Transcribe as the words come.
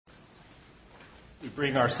We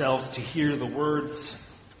bring ourselves to hear the words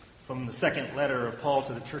from the second letter of Paul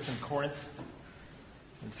to the church in Corinth.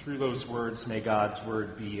 And through those words, may God's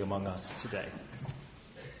word be among us today.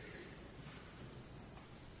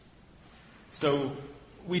 So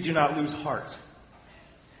we do not lose heart.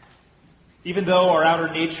 Even though our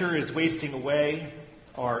outer nature is wasting away,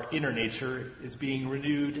 our inner nature is being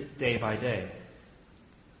renewed day by day.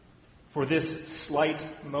 For this slight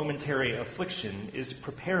momentary affliction is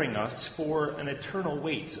preparing us for an eternal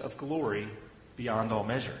weight of glory beyond all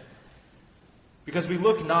measure. Because we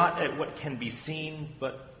look not at what can be seen,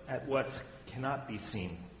 but at what cannot be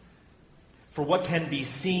seen. For what can be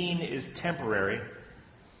seen is temporary,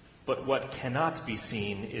 but what cannot be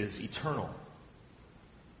seen is eternal.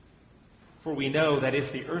 For we know that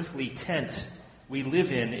if the earthly tent we live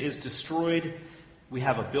in is destroyed, we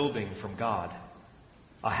have a building from God,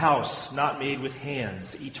 a house not made with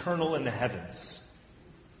hands, eternal in the heavens.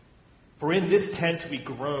 For in this tent we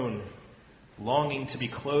groan, longing to be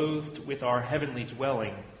clothed with our heavenly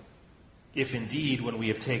dwelling, if indeed when we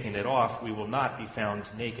have taken it off we will not be found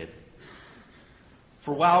naked.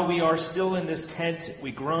 For while we are still in this tent,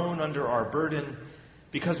 we groan under our burden,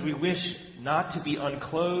 because we wish not to be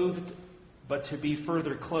unclothed, but to be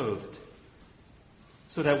further clothed,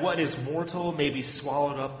 so that what is mortal may be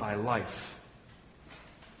swallowed up by life.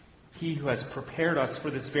 He who has prepared us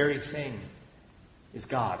for this very thing is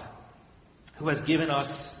God, who has given us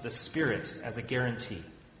the Spirit as a guarantee.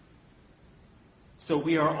 So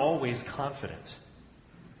we are always confident,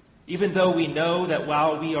 even though we know that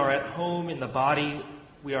while we are at home in the body,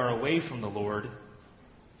 we are away from the Lord,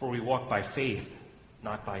 for we walk by faith,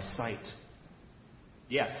 not by sight.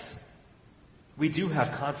 Yes, we do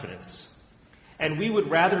have confidence, and we would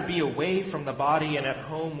rather be away from the body and at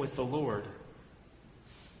home with the Lord.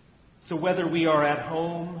 So whether we are at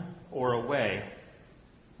home or away,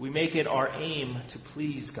 we make it our aim to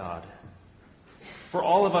please God. For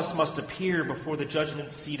all of us must appear before the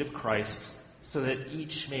judgment seat of Christ, so that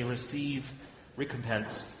each may receive recompense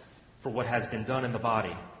for what has been done in the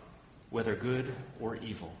body, whether good or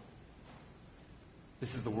evil. This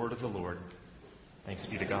is the word of the Lord. Thanks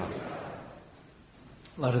be to God.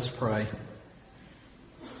 Let us pray.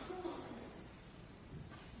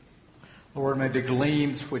 Lord, may the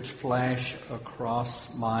gleams which flash across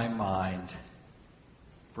my mind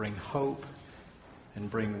bring hope and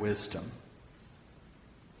bring wisdom.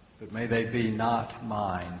 But may they be not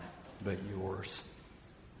mine, but yours.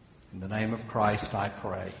 In the name of Christ I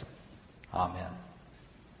pray. Amen.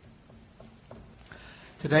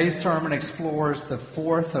 Today's sermon explores the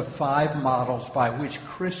fourth of 5 models by which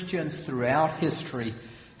Christians throughout history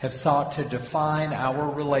have sought to define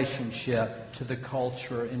our relationship to the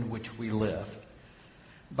culture in which we live.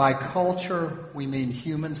 By culture, we mean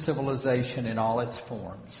human civilization in all its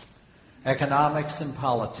forms, economics and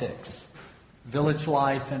politics, village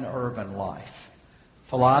life and urban life,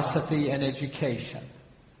 philosophy and education,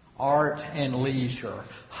 art and leisure,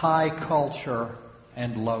 high culture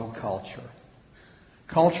and low culture.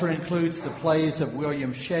 Culture includes the plays of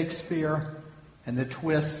William Shakespeare and the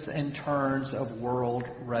twists and turns of world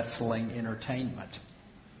wrestling entertainment.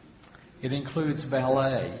 It includes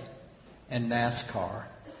ballet and NASCAR,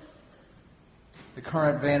 the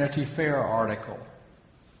current Vanity Fair article,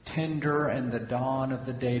 Tinder and the dawn of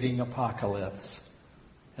the dating apocalypse,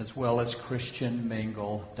 as well as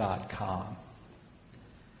ChristianMingle.com.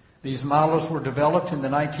 These models were developed in the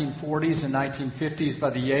 1940s and 1950s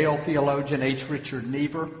by the Yale theologian H. Richard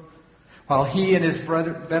Niebuhr. While he and his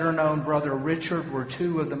better-known brother Richard were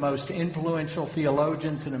 2 of the most influential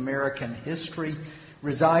theologians in American history,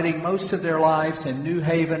 residing most of their lives in New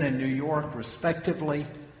Haven and New York, respectively,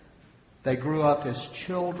 they grew up as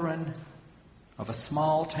children of a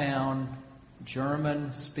small-town,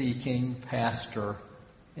 German-speaking pastor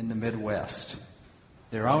in the Midwest.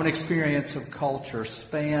 Their own experience of culture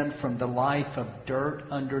spanned from the life of dirt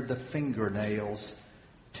under the fingernails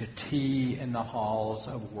to tea in the halls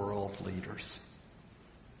of world leaders.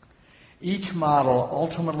 Each model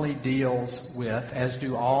ultimately deals with, as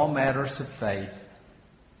do all matters of faith,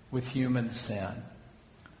 with human sin.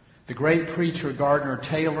 The great preacher Gardner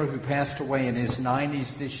Taylor, who passed away in his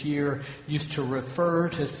 90s this year, used to refer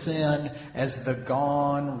to sin as the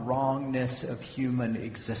gone wrongness of human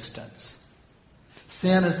existence.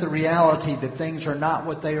 Sin is the reality that things are not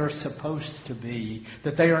what they are supposed to be,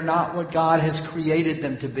 that they are not what God has created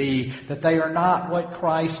them to be, that they are not what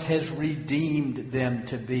Christ has redeemed them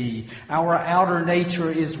to be. Our outer nature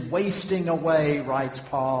is wasting away, writes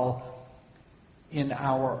Paul, in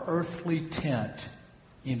our earthly tent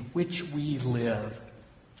in which we live.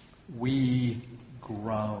 We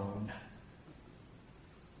groan.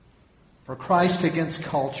 For Christ against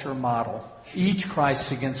culture model, each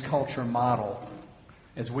Christ against culture model,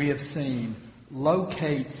 as we have seen,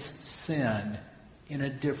 locates sin in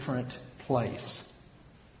a different place.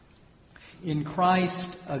 In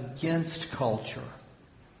Christ against culture,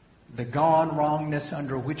 the gone wrongness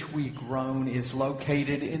under which we groan is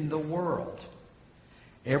located in the world.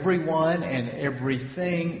 Everyone and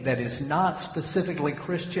everything that is not specifically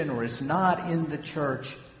Christian or is not in the church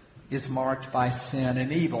is marked by sin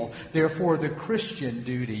and evil. Therefore, the Christian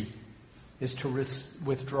duty is to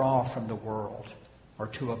withdraw from the world or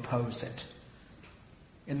to oppose it.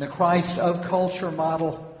 In the Christ of culture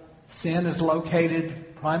model, sin is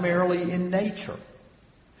located primarily in nature.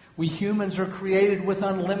 We humans are created with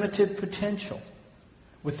unlimited potential.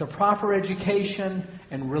 With the proper education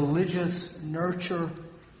and religious nurture,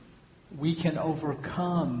 we can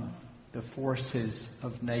overcome the forces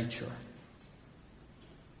of nature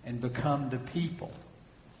and become the people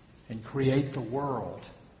and create the world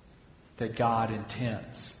that God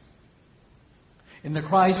intends. In the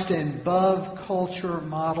Christ and above culture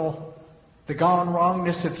model, the gone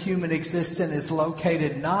wrongness of human existence is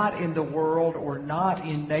located not in the world or not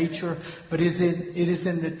in nature, but it is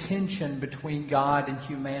in the tension between God and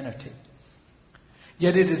humanity.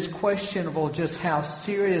 Yet it is questionable just how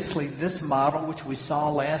seriously this model, which we saw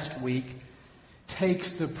last week,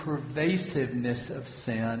 takes the pervasiveness of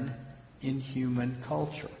sin in human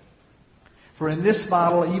culture. For in this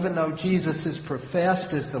model, even though Jesus is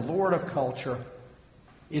professed as the Lord of culture,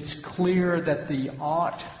 it's clear that the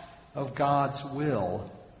ought of God's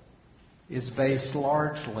will is based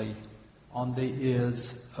largely on the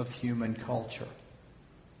is of human culture.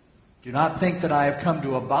 Do not think that I have come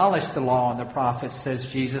to abolish the law and the prophets, says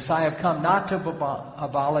Jesus. I have come not to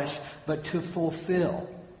abolish, but to fulfill.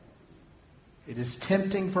 It is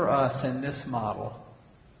tempting for us in this model,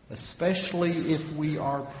 especially if we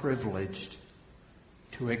are privileged,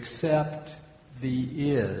 to accept the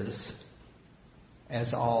is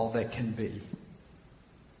as all that can be.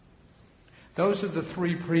 Those are the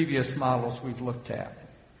three previous models we've looked at.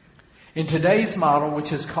 In today's model,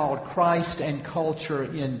 which is called Christ and Culture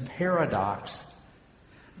in Paradox,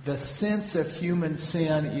 the sense of human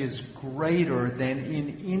sin is greater than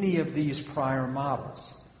in any of these prior models.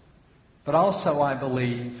 But also, I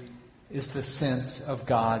believe, is the sense of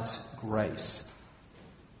God's grace.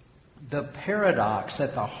 The paradox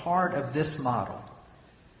at the heart of this model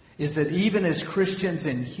is that even as Christians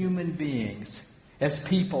and human beings, as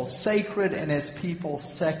people sacred and as people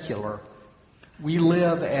secular, we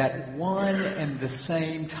live at one and the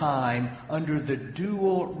same time under the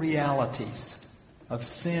dual realities of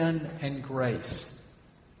sin and grace,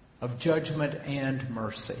 of judgment and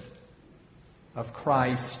mercy, of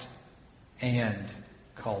Christ and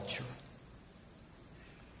culture.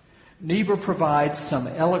 Niebuhr provides some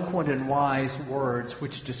eloquent and wise words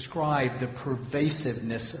which describe the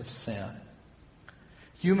pervasiveness of sin.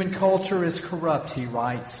 Human culture is corrupt, he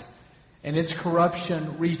writes, and its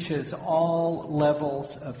corruption reaches all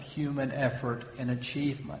levels of human effort and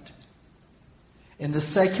achievement. In the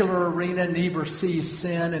secular arena, Niebuhr sees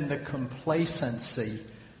sin in the complacency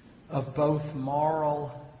of both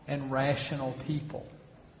moral and rational people,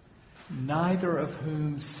 neither of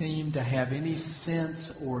whom seem to have any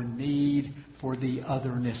sense or need for the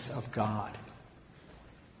otherness of God.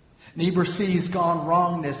 Niebuhr sees gone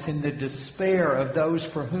wrongness in the despair of those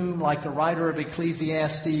for whom, like the writer of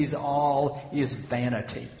Ecclesiastes, all is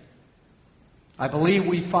vanity. I believe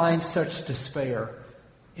we find such despair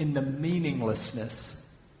in the meaninglessness,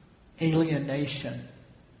 alienation,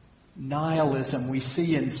 nihilism we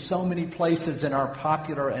see in so many places in our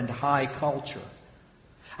popular and high culture.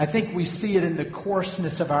 I think we see it in the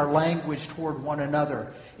coarseness of our language toward one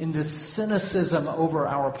another, in the cynicism over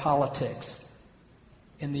our politics,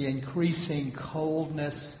 in the increasing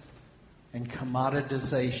coldness and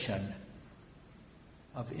commoditization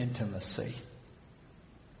of intimacy.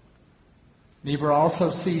 Niebuhr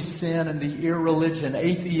also sees sin in the irreligion,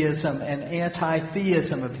 atheism, and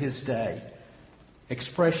anti-theism of his day,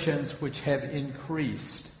 expressions which have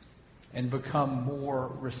increased and become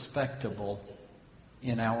more respectable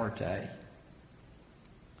in our day.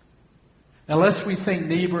 Now, lest we think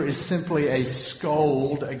Niebuhr is simply a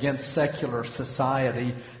scold against secular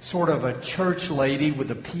society, sort of a church lady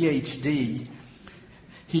with a PhD,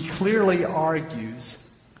 he clearly argues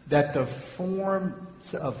that the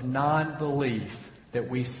forms of non-belief that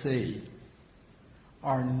we see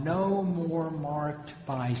are no more marked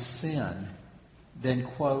by sin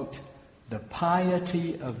than, quote, the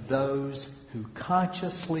piety of those who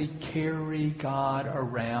consciously carry God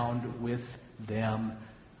around with them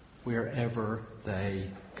wherever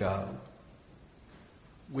they go.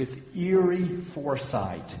 With eerie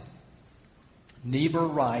foresight, Niebuhr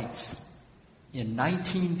writes, in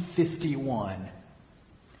 1951,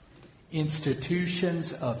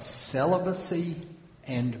 institutions of celibacy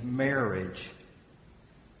and marriage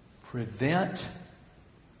prevent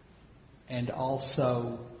and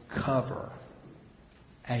also cover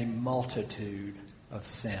a multitude of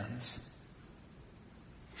sins.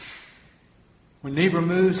 When Niebuhr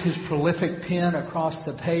moves his prolific pen across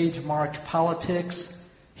the page marked politics,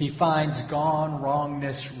 he finds gone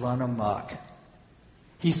wrongness run amok.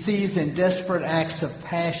 He sees in desperate acts of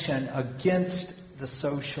passion against the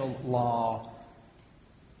social law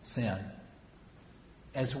sin,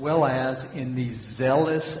 as well as in the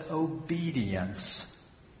zealous obedience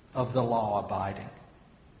of the law-abiding.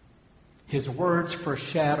 His words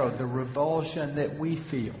foreshadow the revulsion that we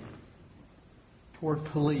feel toward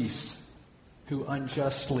police who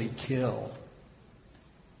unjustly kill,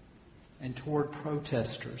 and toward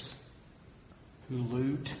protesters who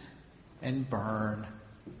loot and burn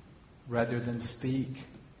rather than speak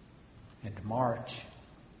and march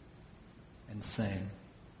and sing.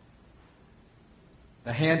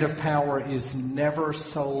 The hand of power is never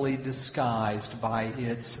solely disguised by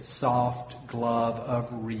its soft glove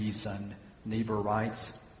of reason, Niebuhr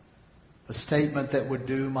writes. A statement that would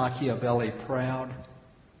do Machiavelli proud,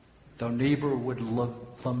 though Niebuhr would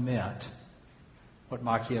lament what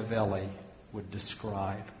Machiavelli would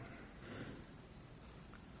describe.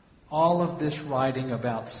 All of this writing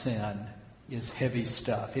about sin is heavy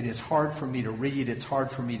stuff. It is hard for me to read. It's hard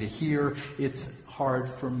for me to hear. It's hard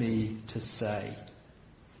for me to say.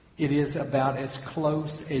 It is about as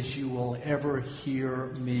close as you will ever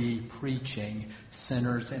hear me preaching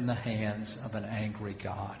sinners in the hands of an angry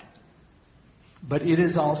God. But it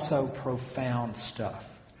is also profound stuff.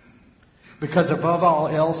 Because above all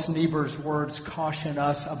else, Niebuhr's words caution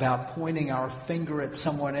us about pointing our finger at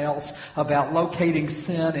someone else, about locating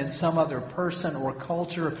sin in some other person or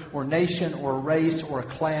culture or nation or race or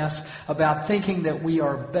class, about thinking that we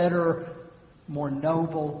are better, more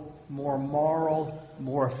noble, more moral,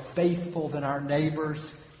 more faithful than our neighbors,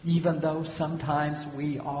 even though sometimes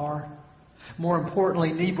we are. More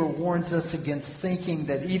importantly, Niebuhr warns us against thinking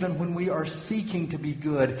that even when we are seeking to be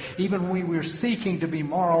good, even when we are seeking to be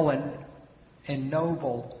moral and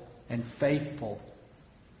noble and faithful,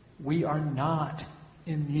 we are not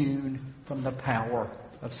immune from the power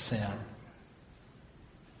of sin.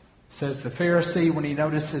 Says the Pharisee when he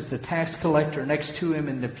notices the tax collector next to him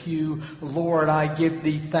in the pew, "Lord, I give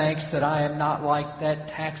thee thanks that I am not like that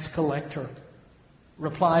tax collector."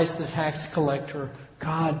 Replies the tax collector,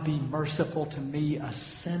 "God, be merciful to me, a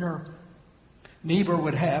sinner." Niebuhr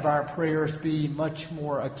would have our prayers be much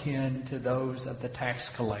more akin to those of the tax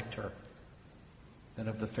collector than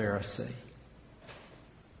of the Pharisee.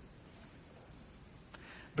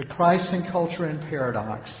 But Christ in Culture and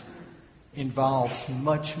Paradox involves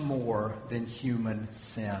much more than human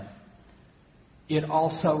sin. It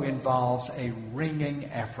also involves a ringing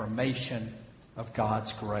affirmation of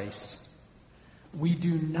God's grace. We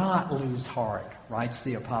do not lose heart, writes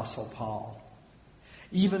the Apostle Paul.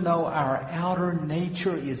 Even though our outer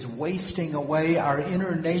nature is wasting away, our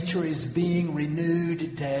inner nature is being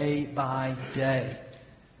renewed day by day.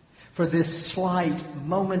 For this slight,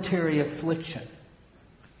 momentary affliction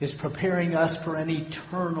is preparing us for an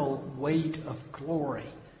eternal weight of glory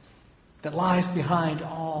that lies beyond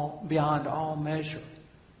all measure.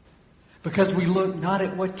 Because we look not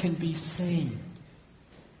at what can be seen,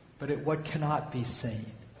 but at what cannot be seen.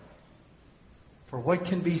 For what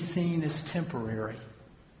can be seen is temporary,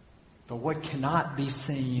 but what cannot be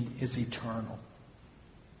seen is eternal.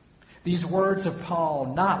 These words of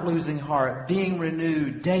Paul, not losing heart, being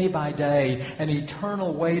renewed day by day, an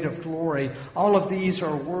eternal weight of glory, all of these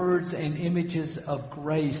are words and images of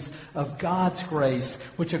grace, of God's grace,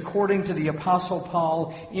 which according to the Apostle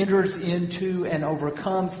Paul enters into and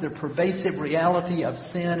overcomes the pervasive reality of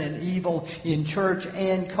sin and evil in church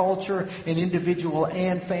and culture, in individual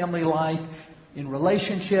and family life, in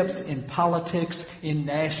relationships, in politics, in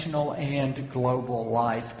national and global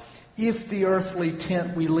life. If the earthly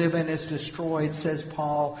tent we live in is destroyed, says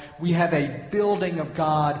Paul, we have a building of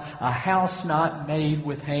God, a house not made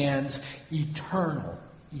with hands,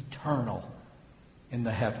 eternal in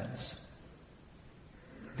the heavens.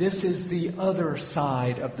 This is the other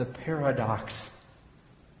side of the paradox,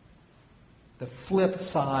 the flip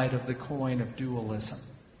side of the coin of dualism.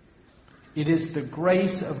 It is the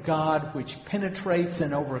grace of God which penetrates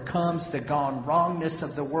and overcomes the gone wrongness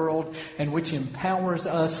of the world and which empowers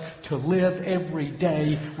us to live every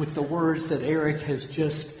day with the words that Eric has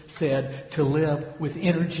just said, to live with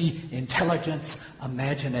energy, intelligence,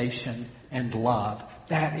 imagination, and love.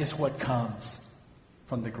 That is what comes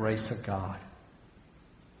from the grace of God.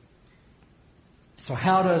 So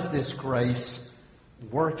how does this grace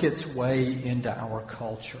work its way into our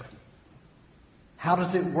culture? How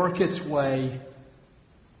does it work its way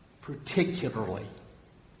particularly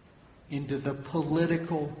into the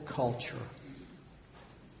political culture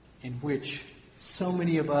in which so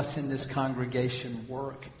many of us in this congregation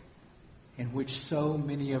work, in which so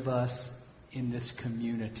many of us in this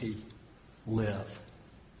community live?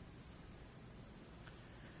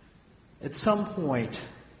 At some point,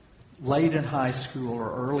 late in high school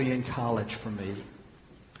or early in college for me,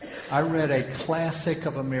 I read a classic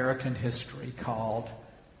of American history called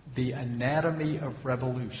The Anatomy of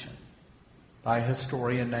Revolution by a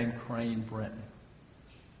historian named Crane Brinton.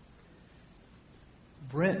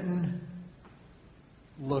 Brinton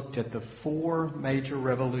looked at the 4 major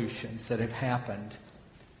revolutions that have happened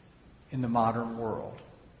in the modern world: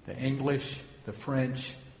 the English, the French,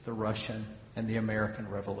 the Russian, and the American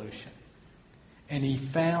Revolution. And he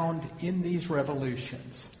found in these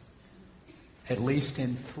revolutions, at least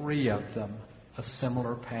in 3 of them, a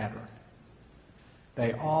similar pattern.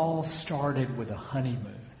 They all started with a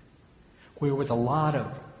honeymoon, where with a lot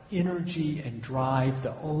of energy and drive,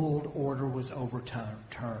 the old order was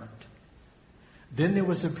overturned. Then there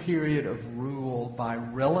was a period of rule by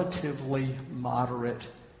relatively moderate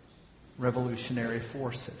revolutionary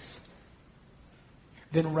forces.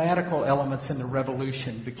 Then radical elements in the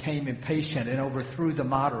revolution became impatient and overthrew the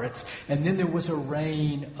moderates. And then there was a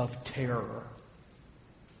reign of terror,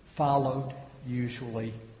 followed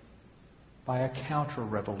usually by a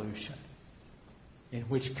counter-revolution in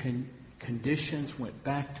which conditions went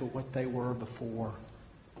back to what they were before,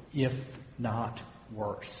 if not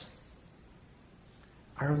worse.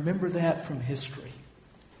 I remember that from history.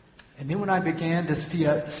 And then when I began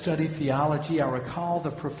to study theology, I recall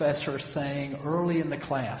the professor saying early in the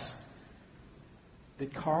class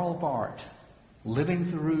that Karl Barth, living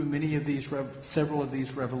through several of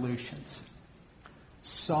these revolutions,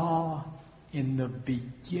 saw in the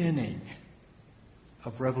beginning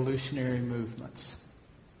of revolutionary movements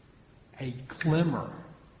a glimmer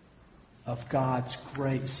of God's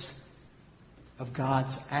grace, of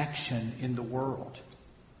God's action in the world.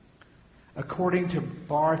 According to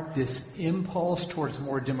Barth, this impulse towards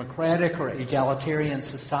more democratic or egalitarian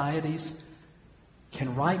societies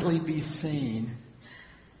can rightly be seen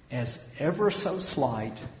as ever so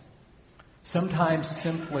slight, sometimes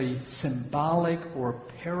simply symbolic or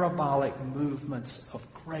parabolic movements of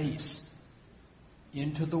grace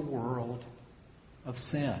into the world of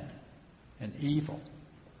sin and evil.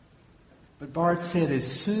 But Barth said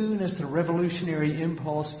as soon as the revolutionary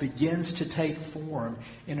impulse begins to take form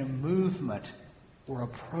in a movement or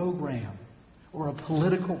a program or a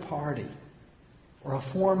political party or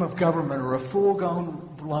a form of government or a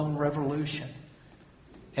full-blown revolution,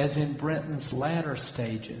 as in Brinton's latter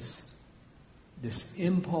stages, this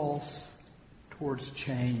impulse towards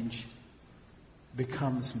change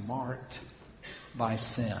becomes marked by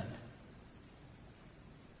sin.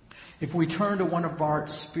 If we turn to one of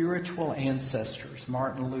Barth's spiritual ancestors,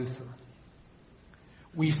 Martin Luther,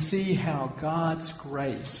 we see how God's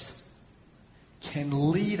grace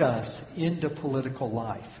can lead us into political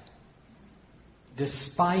life,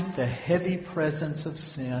 despite the heavy presence of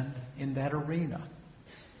sin in that arena.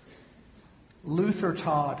 Luther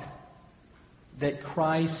taught that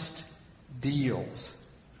Christ deals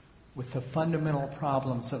with the fundamental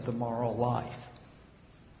problems of the moral life.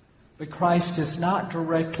 But Christ does not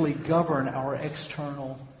directly govern our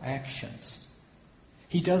external actions.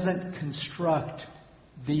 He doesn't construct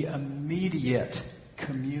the immediate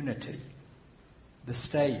community, the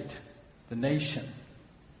state, the nation,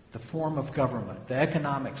 the form of government, the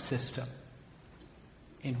economic system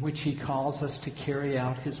in which he calls us to carry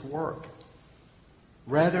out his work.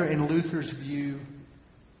 Rather, in Luther's view,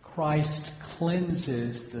 Christ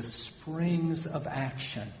cleanses the springs of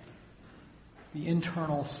action, the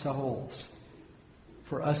internal souls,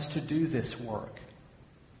 for us to do this work.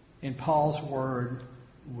 In Paul's word,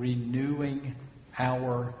 renewing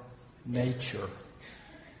our nature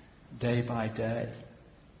day by day.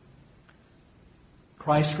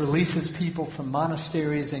 Christ releases people from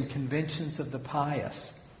monasteries and conventions of the pious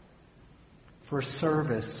for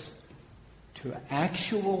service to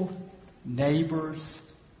actual neighbors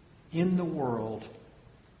in the world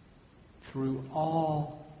through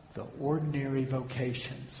all the ordinary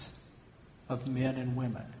vocations of men and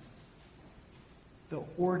women. The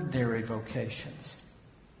ordinary vocations: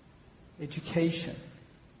 education,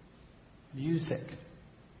 music,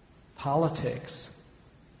 politics,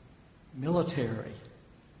 military,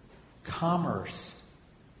 commerce,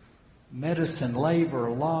 medicine, labor,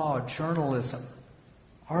 law, journalism,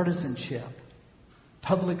 artisanship,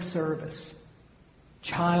 public service,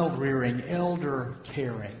 child rearing, elder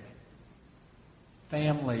caring,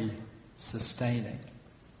 family sustaining.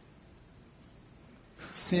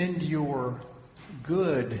 Send your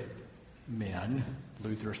good men,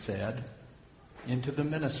 Luther said, into the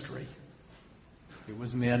ministry. It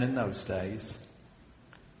was men in those days.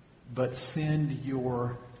 But send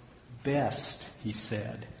your best, he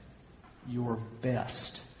said, your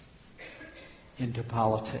best into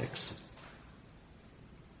politics.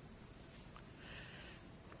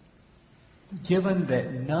 Given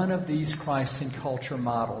that none of these Christ and culture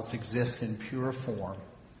models exist in pure form,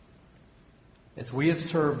 as we have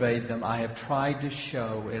surveyed them, I have tried to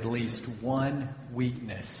show at least one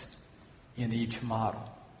weakness in each model.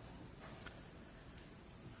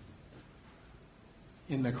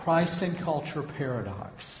 In the Christ and culture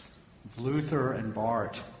paradox of Luther and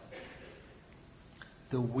Barth,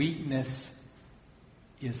 the weakness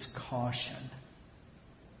is caution.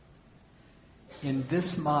 In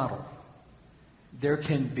this model, there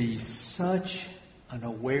can be such an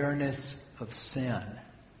awareness of sin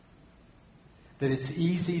that it's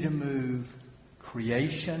easy to move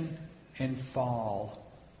creation and fall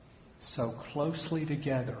so closely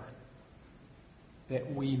together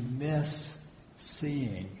that we miss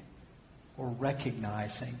seeing or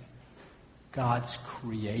recognizing God's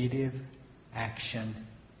creative action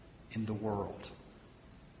in the world.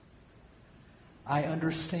 I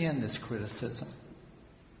understand this criticism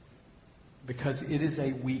because it is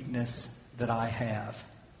a weakness that I have.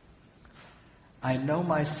 I know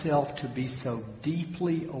myself to be so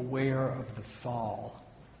deeply aware of the fall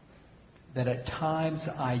that at times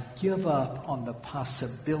I give up on the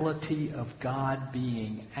possibility of God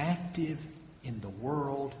being active in the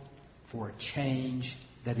world for a change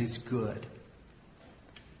that is good.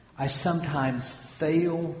 I sometimes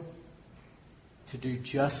fail to do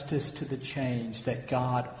justice to the change that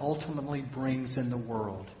God ultimately brings in the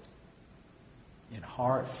world, in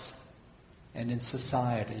hearts and in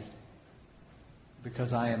society,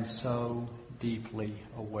 because I am so deeply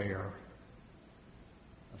aware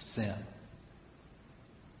of sin.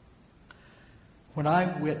 When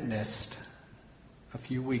I witnessed a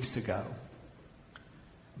few weeks ago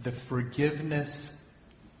the forgiveness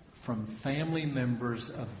from family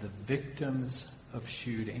members of the victims of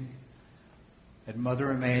shooting at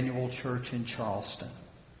Mother Emanuel Church in Charleston,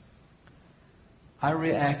 I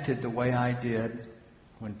reacted the way I did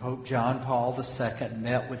when Pope John Paul II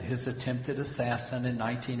met with his attempted assassin in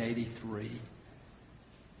 1983,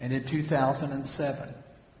 and in 2007,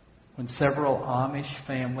 when several Amish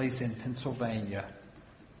families in Pennsylvania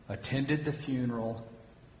attended the funeral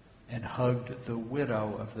and hugged the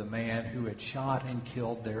widow of the man who had shot and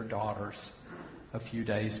killed their daughters a few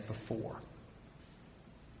days before.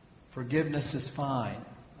 Forgiveness is fine,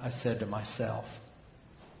 I said to myself.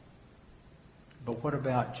 But what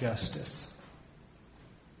about justice?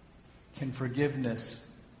 Can forgiveness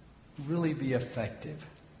really be effective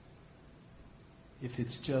if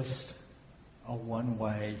it's just a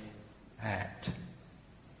one-way act?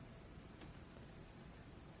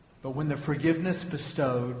 But when the forgiveness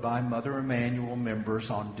bestowed by Mother Emanuel members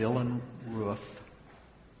on Dylan Roof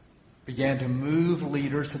began to move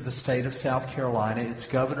leaders of the state of South Carolina, its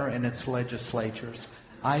governor and its legislatures,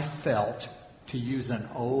 I felt, to use an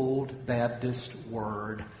old Baptist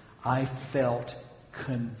word, I felt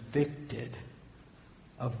convicted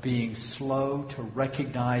of being slow to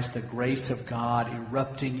recognize the grace of God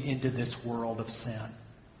erupting into this world of sin.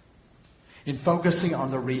 In focusing on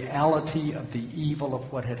the reality of the evil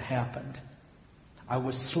of what had happened, I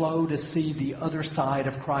was slow to see the other side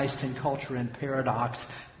of Christ and culture and paradox,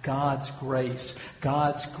 God's grace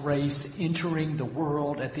entering the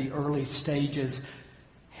world at the early stages,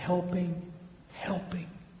 helping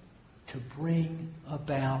to bring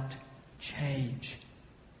about change.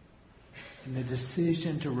 And the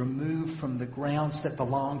decision to remove from the grounds that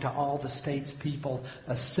belonged to all the state's people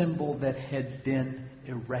a symbol that had been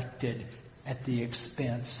erected at the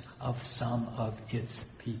expense of some of its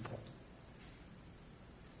people.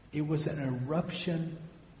 It was an eruption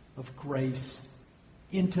of grace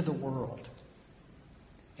into the world.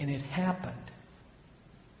 And it happened,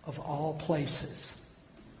 of all places,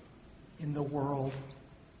 in the world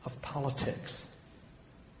of politics,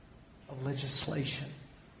 of legislation,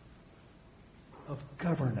 of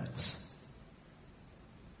governance,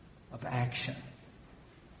 of action.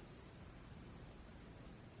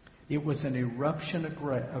 It was an eruption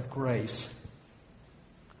of grace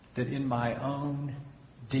that in my own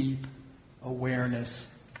deep awareness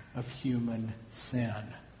of human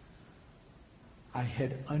sin, I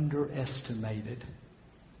had underestimated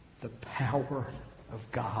the power of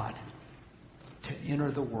God to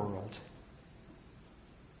enter the world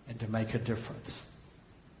and to make a difference.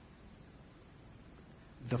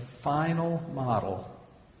 The final model,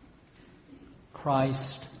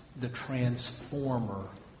 Christ, the transformer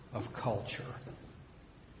of culture,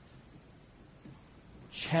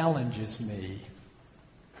 challenges me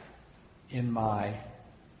in my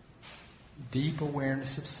deep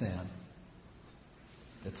awareness of sin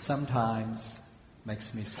that sometimes makes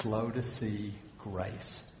me slow to see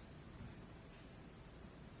grace.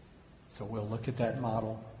 So we'll look at that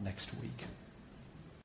model next week.